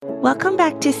Welcome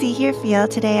back to See, Hear, Feel.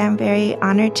 Today I'm very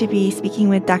honored to be speaking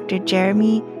with Dr.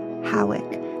 Jeremy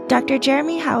Howick. Dr.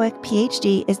 Jeremy Howick,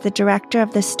 PhD, is the director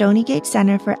of the Stonygate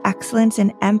Center for Excellence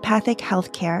in Empathic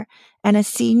Healthcare and a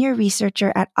senior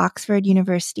researcher at Oxford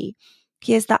University.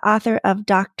 He is the author of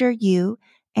Dr. You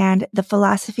and The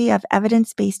Philosophy of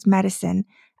Evidence-Based Medicine,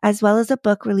 as well as a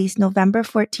book released November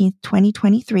 14th,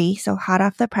 2023, so hot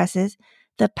off the presses,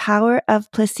 The Power of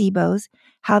Placebos,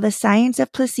 How the Science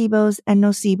of Placebos and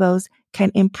Nocebos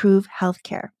Can Improve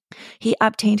Healthcare. He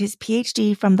obtained his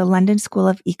PhD from the London School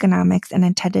of Economics and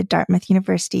attended Dartmouth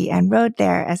University and rode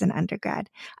there as an undergrad.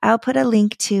 I'll put a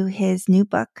link to his new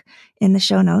book in the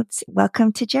show notes.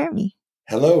 Welcome to Jeremy.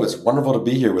 Hello, it's wonderful to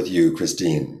be here with you,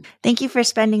 Christine. Thank you for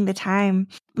spending the time.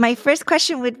 My first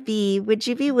question would be, would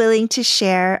you be willing to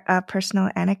share a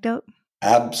personal anecdote?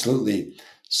 Absolutely.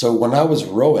 So when I was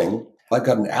rowing, I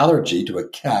got an allergy to a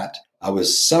cat. I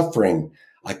was suffering.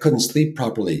 I couldn't sleep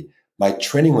properly. My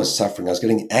training was suffering. I was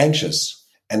getting anxious.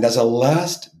 And as a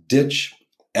last-ditch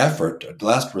effort, a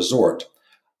last resort,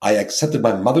 I accepted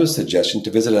my mother's suggestion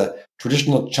to visit a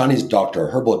traditional Chinese doctor,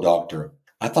 a herbal doctor.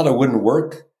 I thought it wouldn't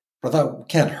work, but I thought, it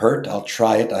can't hurt. I'll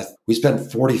try it. We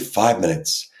spent 45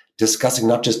 minutes discussing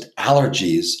not just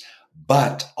allergies,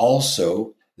 but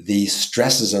also the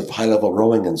stresses of high-level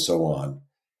rowing and so on.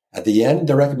 At the end,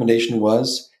 the recommendation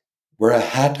was wear a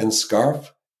hat and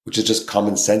scarf, which is just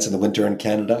common sense in the winter in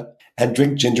Canada, and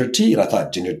drink ginger tea. And I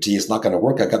thought, ginger tea is not going to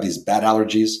work. I got these bad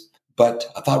allergies. But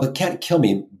I thought, it can't kill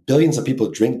me. Billions of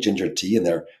people drink ginger tea and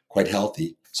they're quite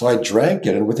healthy. So I drank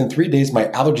it, and within 3 days, my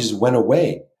allergies went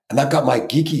away. And that got my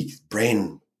geeky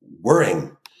brain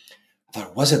whirring. I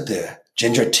thought, was it the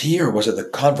ginger tea, or was it the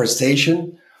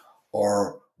conversation,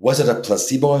 or was it a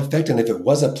placebo effect? And if it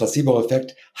was a placebo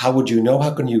effect, how would you know? How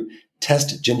can you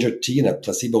test ginger tea in a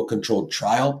placebo-controlled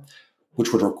trial,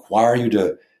 which would require you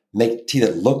to make tea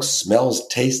that looks, smells,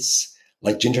 tastes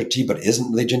like ginger tea, but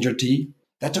isn't really ginger tea?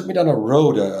 That took me down a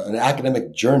road, an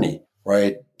academic journey, where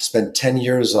I spent 10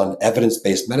 years on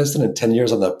evidence-based medicine and 10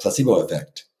 years on the placebo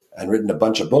effect, and written a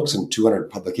bunch of books and 200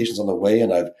 publications on the way.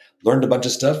 And I've learned a bunch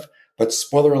of stuff. But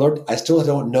spoiler alert, I still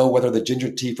don't know whether the ginger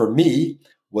tea for me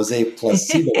was a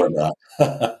placebo or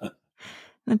not.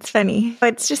 That's funny.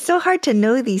 But it's just so hard to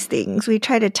know these things. We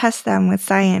try to test them with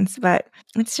science, but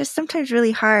it's just sometimes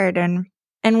really hard. And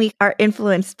we are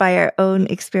influenced by our own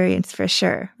experience for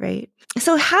sure, right?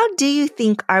 So how do you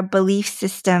think our belief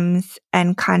systems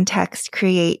and context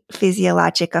create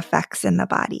physiologic effects in the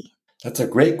body? That's a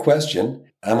great question.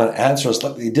 I'm going to answer a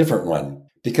slightly different one,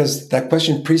 because that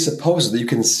question presupposes that you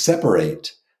can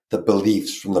separate the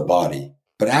beliefs from the body.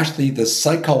 But actually, the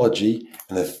psychology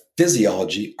and the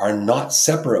physiology are not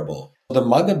separable. The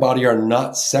mind and body are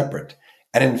not separate.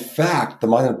 And in fact, the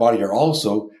mind and body are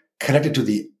also connected to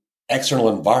the external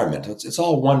environment. It's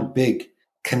all one big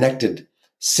connected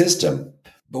system.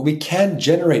 But we can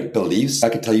generate beliefs. I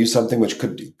could tell you something which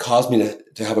could cause me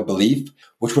to have a belief,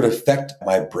 which would affect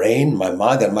my brain, my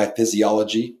mind, and my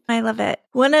physiology. I love it.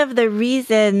 One of the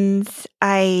reasons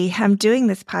I am doing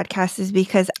this podcast is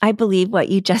because I believe what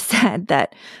you just said,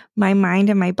 that my mind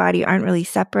and my body aren't really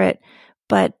separate.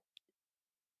 But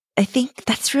I think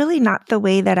that's really not the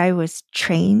way that I was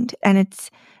trained. And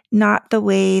it's not the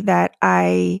way that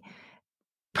I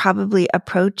probably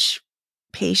approach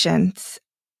patients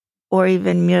or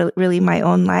even really my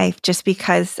own life, just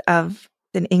because of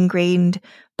an ingrained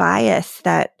bias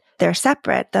that they're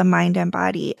separate, the mind and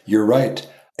body. You're right.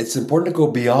 It's important to go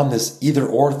beyond this either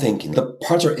or thinking. The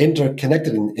parts are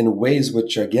interconnected in ways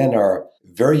which, again, are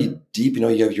very deep. You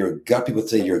have your gut. People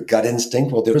say your gut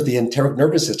instinct. Well, there's the enteric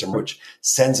nervous system, which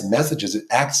sends messages. It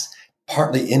acts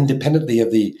partly independently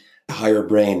of the higher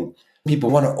brain. People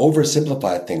want to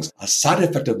oversimplify things. A side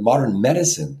effect of modern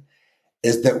medicine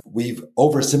is that we've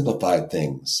oversimplified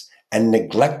things and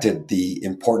neglected the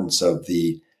importance of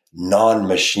the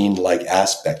non-machine-like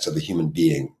aspects of the human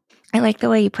being. I like the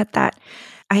way you put that.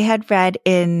 I had read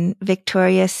in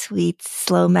Victoria Sweet's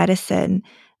Slow Medicine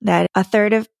that a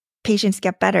third of patients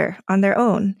get better on their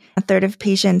own. A third of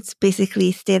patients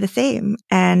basically stay the same,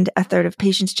 and a third of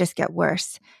patients just get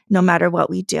worse, no matter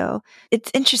what we do. It's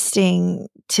interesting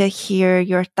to hear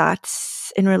your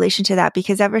thoughts in relation to that,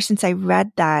 because ever since I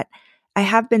read that, I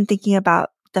have been thinking about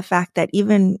the fact that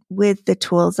even with the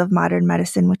tools of modern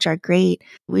medicine, which are great,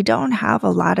 we don't have a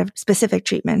lot of specific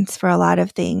treatments for a lot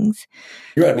of things.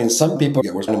 You're right. I mean, some people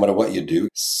get worse no matter what you do.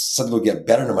 Some people get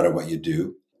better no matter what you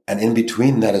do. And in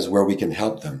between that is where we can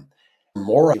help them.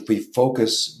 More if we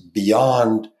focus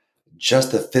beyond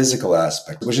just the physical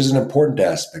aspect, which is an important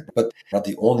aspect, but not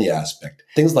the only aspect.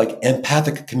 Things like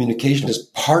empathic communication is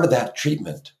part of that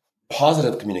treatment.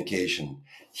 Positive communication,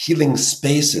 healing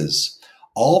spaces,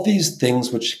 all these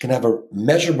things which can have a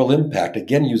measurable impact,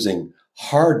 again, using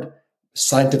hard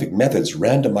scientific methods,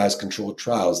 randomized controlled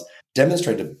trials,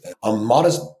 demonstrated a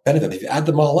modest benefit. If you add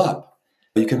them all up,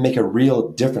 you can make a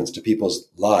real difference to people's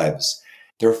lives.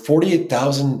 There are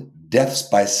 48,000 deaths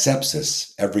by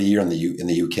sepsis every year in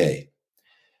the UK.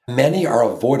 Many are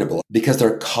avoidable because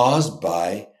they're caused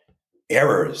by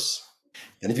errors.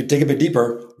 And if you dig a bit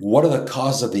deeper, what are the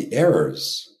causes of the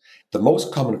errors? The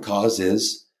most common cause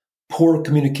is poor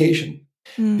communication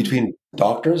between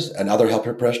doctors and other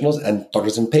healthcare professionals and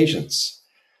doctors and patients.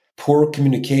 Poor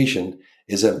communication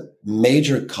is a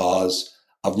major cause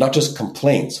of not just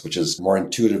complaints, which is more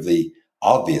intuitively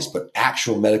obvious, but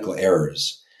actual medical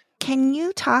errors. Can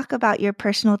you talk about your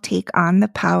personal take on the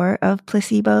power of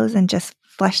placebos and just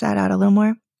flesh that out a little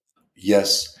more?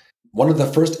 Yes. One of the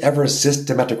first ever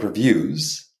systematic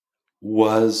reviews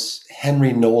was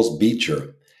Henry Knowles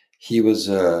Beecher. He was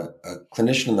a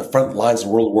clinician in the front lines in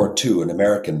World War II, an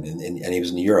American, and he was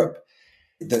in Europe.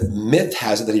 The myth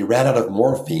has it that he ran out of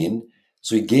morphine,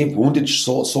 so he gave wounded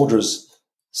soldiers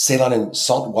saline and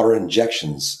saltwater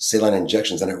saline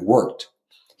injections, and it worked.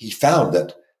 He found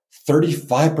that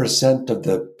 35% of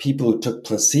the people who took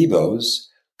placebos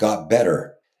got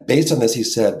better. Based on this, he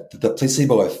said that the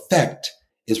placebo effect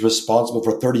is responsible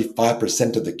for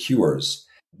 35% of the cures.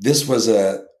 This was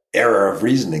an error of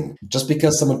reasoning. Just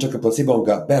because someone took a placebo and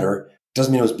got better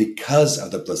doesn't mean it was because of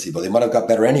the placebo. They might have got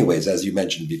better anyways, as you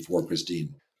mentioned before,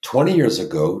 Christine. 20 years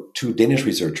ago, 2 Danish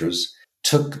researchers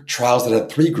took trials that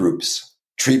had 3 groups: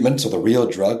 treatment, so the real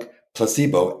drug,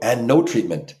 placebo, and no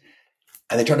treatment.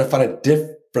 And they tried to find a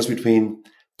difference between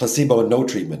placebo and no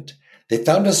treatment. They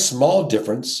found a small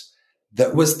difference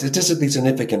that was statistically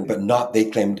significant, but not, they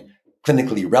claimed,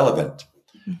 clinically relevant.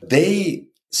 They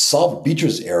solved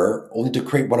Beecher's error only to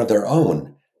create one of their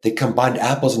own. They combined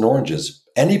apples and oranges,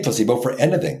 any placebo for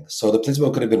anything. So the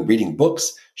placebo could have been reading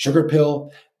books, sugar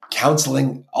pill,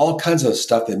 counseling, all kinds of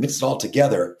stuff. They mixed it all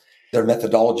together. Their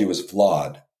methodology was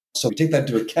flawed. So we take that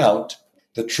into account.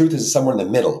 The truth is somewhere in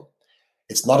the middle.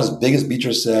 It's not as big as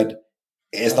Beecher said.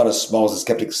 It's not as small as the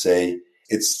skeptics say.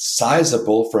 It's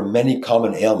sizable for many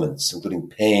common ailments, including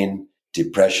pain,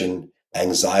 depression,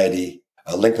 anxiety,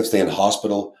 a length of stay in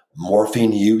hospital,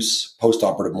 morphine use,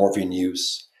 post-operative morphine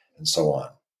use, and so on.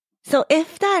 So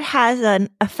if that has an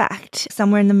effect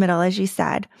somewhere in the middle, as you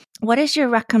said, what is your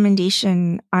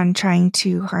recommendation on trying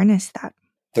to harness that?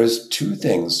 There's 2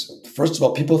 things. First of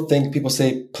all, people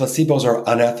say placebos are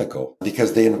unethical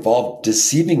because they involve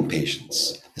deceiving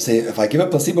patients. They say, if I give a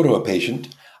placebo to a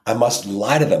patient, I must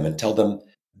lie to them and tell them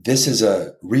this is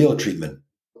a real treatment.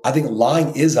 I think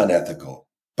lying is unethical.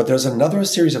 But there's another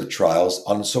series of trials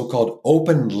on so-called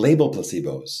open label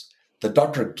placebos. The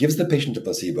doctor gives the patient a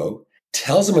placebo,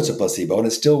 tells them it's a placebo, and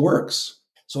it still works.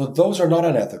 So those are not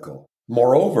unethical.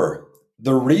 Moreover,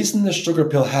 the reason the sugar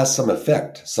pill has some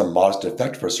effect, some modest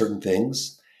effect for certain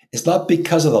things, is not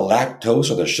because of the lactose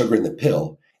or the sugar in the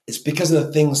pill. It's because of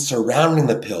the things surrounding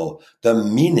the pill, the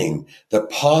meaning, the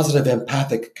positive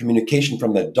empathic communication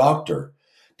from the doctor,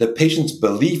 the patient's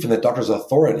belief in the doctor's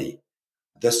authority,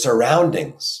 the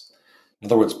surroundings. In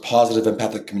other words, positive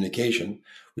empathic communication,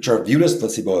 which are viewed as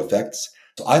placebo effects.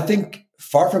 So I think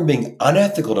far from being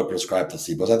unethical to prescribe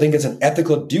placebos, I think it's an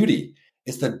ethical duty.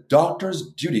 It's the doctor's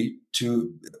duty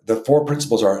to, the 4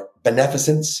 principles are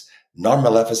beneficence,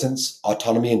 non-maleficence,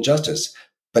 autonomy, and justice.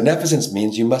 Beneficence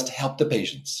means you must help the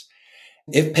patients.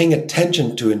 If paying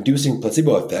attention to inducing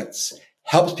placebo effects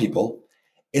helps people,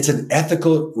 it's an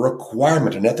ethical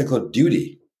requirement, an ethical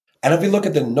duty. And if we look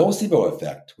at the nocebo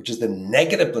effect, which is the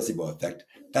negative placebo effect,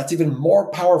 that's even more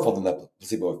powerful than the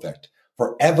placebo effect.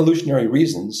 For evolutionary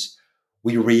reasons,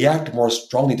 we react more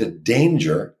strongly to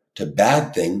danger, to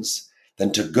bad things,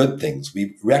 than to good things.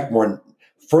 We react more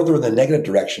further in the negative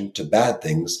direction to bad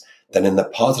things than in the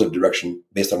positive direction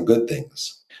based on good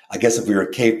things. I guess if we were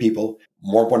cave people,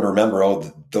 more important to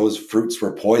remember, those fruits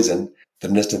were poison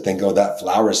than just to think, that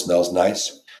flower smells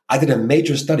nice. I did a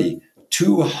major study,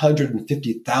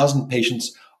 250,000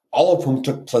 patients, all of whom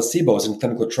took placebos in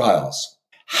clinical trials.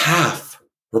 Half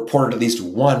reported at least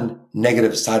one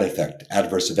negative side effect,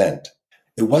 adverse event.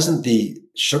 It wasn't the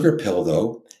sugar pill,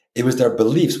 though. It was their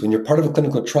beliefs. When you're part of a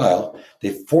clinical trial,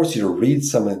 they force you to read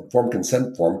some informed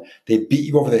consent form. They beat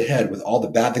you over the head with all the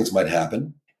bad things might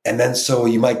happen. And then so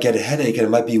you might get a headache and it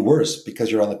might be worse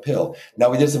because you're on the pill. Now,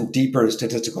 we did some deeper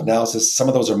statistical analysis. Some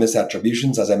of those are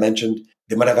misattributions. As I mentioned,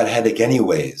 they might have had a headache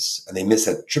anyways, and they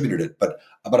misattributed it. But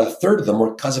about a third of them were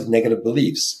because of negative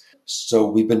beliefs. So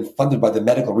we've been funded by the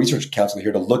Medical Research Council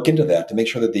here to look into that, to make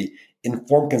sure that the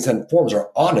informed consent forms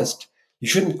are honest. You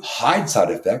shouldn't hide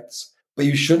side effects, but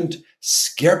you shouldn't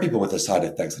scare people with the side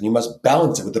effects, and you must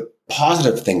balance it with the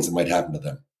positive things that might happen to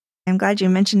them. I'm glad you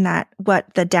mentioned that,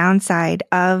 what the downside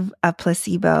of a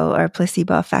placebo or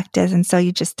placebo effect is. And so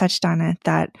you just touched on it,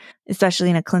 that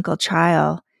especially in a clinical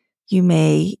trial, you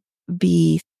may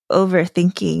be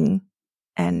overthinking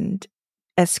and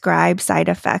ascribe side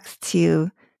effects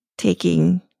to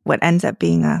taking what ends up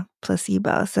being a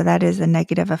placebo. So that is a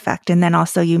negative effect. And then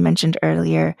also you mentioned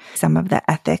earlier some of the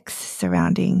ethics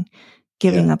surrounding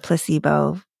giving a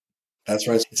placebo. That's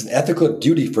right. It's an ethical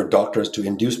duty for doctors to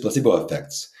induce placebo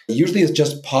effects. Usually it's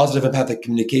just positive empathic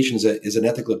communication is an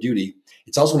ethical duty.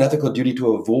 It's also an ethical duty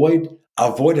to avoid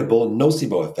avoidable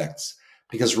nocebo effects.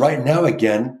 Because right now,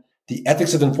 again, the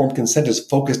ethics of informed consent is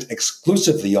focused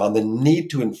exclusively on the need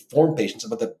to inform patients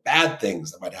about the bad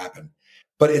things that might happen.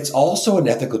 But it's also an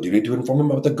ethical duty to inform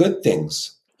them about the good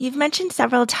things. You've mentioned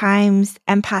several times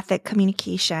empathic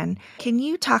communication. Can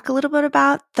you talk a little bit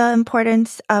about the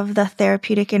importance of the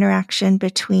therapeutic interaction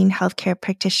between healthcare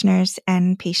practitioners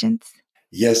and patients?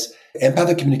 Yes,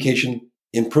 empathic communication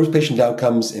improves patient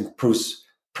outcomes, improves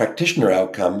practitioner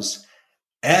outcomes,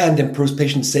 and improves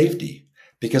patient safety.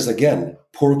 Because again,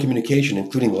 poor communication,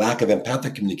 including lack of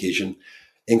empathic communication,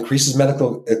 increases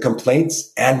medical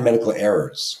complaints and medical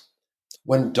errors.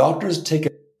 When doctors take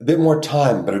a bit more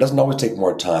time, but it doesn't always take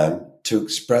more time, to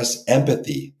express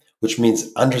empathy, which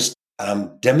means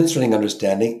demonstrating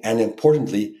understanding and,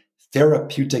 importantly,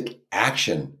 therapeutic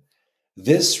action.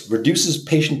 This reduces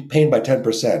patient pain by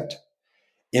 10%,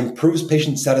 improves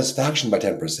patient satisfaction by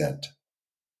 10%.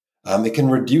 It can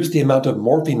reduce the amount of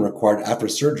morphine required after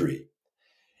surgery.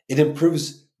 It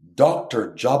improves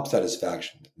doctor job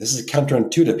satisfaction. This is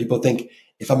counterintuitive. People think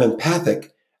if I'm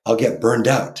empathic, I'll get burned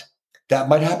out. That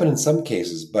might happen in some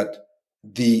cases, but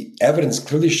the evidence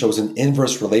clearly shows an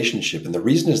inverse relationship. And the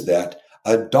reason is that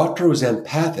a doctor who's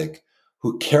empathic,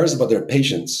 who cares about their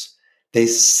patients, they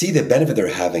see the benefit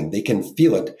they're having. They can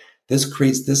feel it. This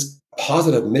creates this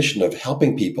positive mission of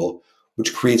helping people,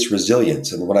 which creates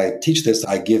resilience. And when I teach this,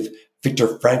 I give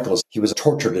Viktor Frankl's. He was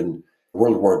tortured in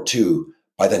World War II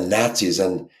by the Nazis.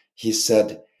 And he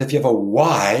said, if you have a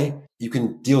why, you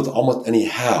can deal with almost any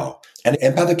how. And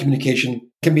empathic communication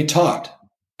can be taught.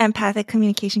 Empathic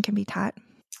communication can be taught.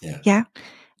 Yeah.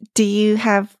 Do you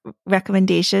have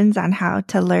recommendations on how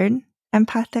to learn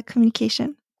empathic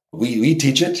communication? We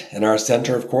teach it in our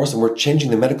center, of course, and we're changing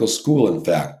the medical school, in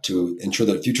fact, to ensure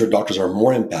that future doctors are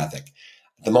more empathic.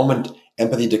 At the moment,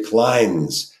 empathy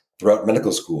declines throughout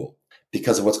medical school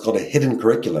because of what's called a hidden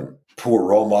curriculum, poor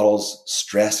role models,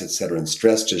 stress, etc. And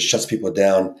stress just shuts people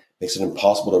down, makes it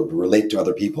impossible to relate to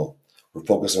other people. We're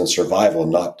focused on survival,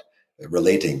 not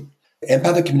relating.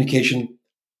 Empathic communication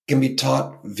can be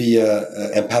taught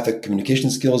via empathic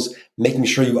communication skills, making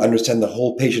sure you understand the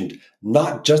whole patient,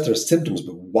 not just their symptoms,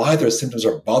 but why their symptoms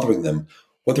are bothering them,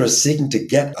 what they're seeking to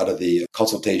get out of the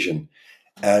consultation,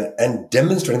 and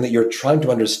demonstrating that you're trying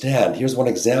to understand. Here's one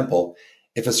example.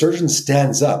 If a surgeon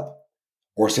stands up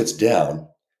or sits down,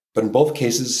 but in both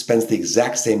cases spends the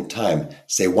exact same time,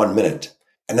 say 1 minute,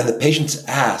 and then the patient's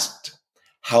asked,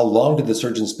 how long did the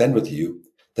surgeon spend with you?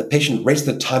 The patient rates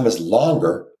the time as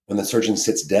longer when the surgeon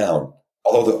sits down,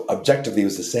 although the objectively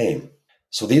was the same.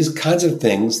 So these kinds of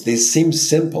things, they seem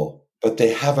simple, but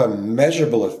they have a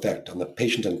measurable effect on the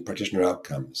patient and practitioner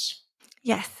outcomes.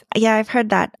 Yes. Yeah, I've heard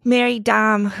that. Mary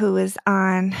Dom, who was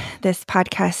on this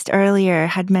podcast earlier,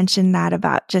 had mentioned that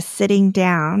about just sitting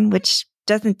down, which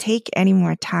doesn't take any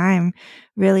more time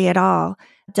really at all,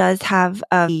 does have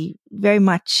a very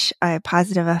much a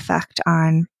positive effect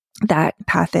on that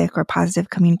empathic or positive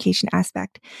communication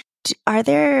aspect. Are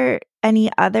there any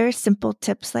other simple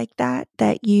tips like that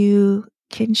that you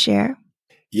can share?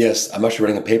 Yes, I'm actually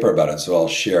writing a paper about it, so I'll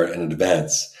share it in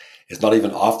advance. It's not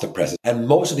even off the press. And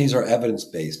most of these are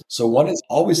evidence-based. So one is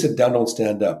always sit down, don't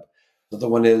stand up. Another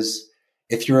one is,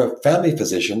 if you're a family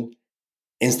physician,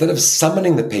 instead of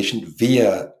summoning the patient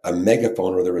via a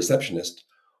megaphone or the receptionist,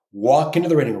 walk into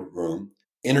the waiting room,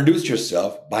 introduce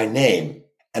yourself by name,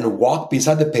 and walk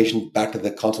beside the patient back to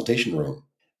the consultation room.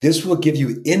 This will give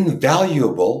you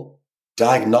invaluable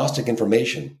diagnostic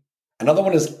information. Another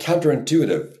one is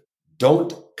counterintuitive.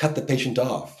 Don't cut the patient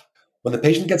off. When the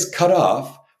patient gets cut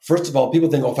off, first of all, people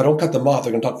think, if I don't cut them off,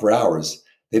 they're going to talk for hours.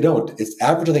 They don't. It's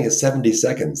average, I think, is 70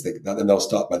 seconds, then they'll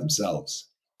stop by themselves.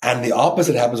 And the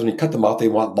opposite happens when you cut them off. They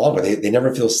want longer. They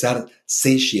never feel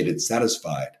satiated,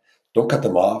 satisfied. Don't cut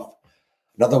them off.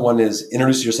 Another one is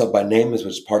introduce yourself by name, which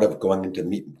is part of going in to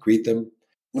meet and greet them.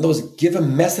 Another is give a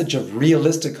message of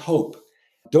realistic hope.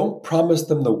 Don't promise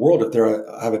them the world if they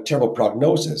have a terrible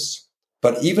prognosis.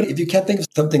 But even if you can't think of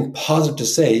something positive to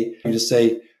say, you just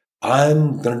say,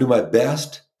 I'm going to do my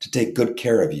best to take good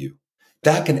care of you.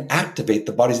 That can activate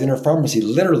the body's inner pharmacy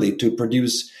literally to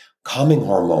produce calming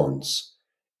hormones,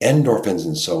 endorphins,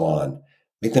 and so on,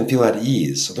 make them feel at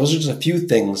ease. So those are just a few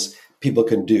things people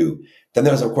can do. Then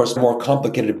there's, of course, more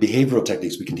complicated behavioral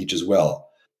techniques we can teach as well.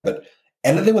 But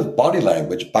anything with body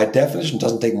language, by definition,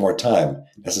 doesn't take more time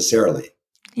necessarily.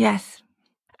 Yes.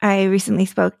 I recently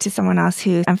spoke to someone else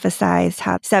who emphasized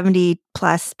how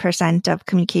 70+% of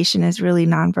communication is really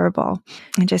nonverbal,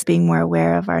 and just being more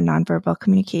aware of our nonverbal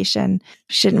communication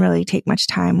shouldn't really take much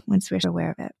time once we're aware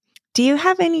of it. Do you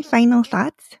have any final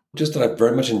thoughts? Just that I've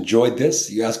very much enjoyed this,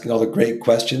 you asking all the great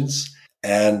questions.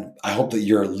 And I hope that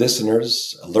your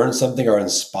listeners learn something, are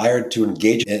inspired to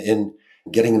engage in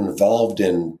getting involved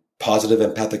in positive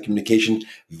empathic communication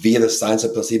via the science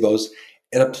of placebos.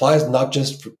 It applies not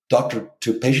just for doctor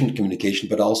to patient communication,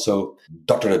 but also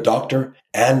doctor to doctor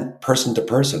and person to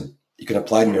person. You can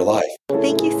apply it in your life.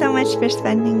 Thank you so much for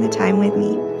spending the time with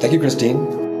me. Thank you,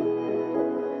 Christine.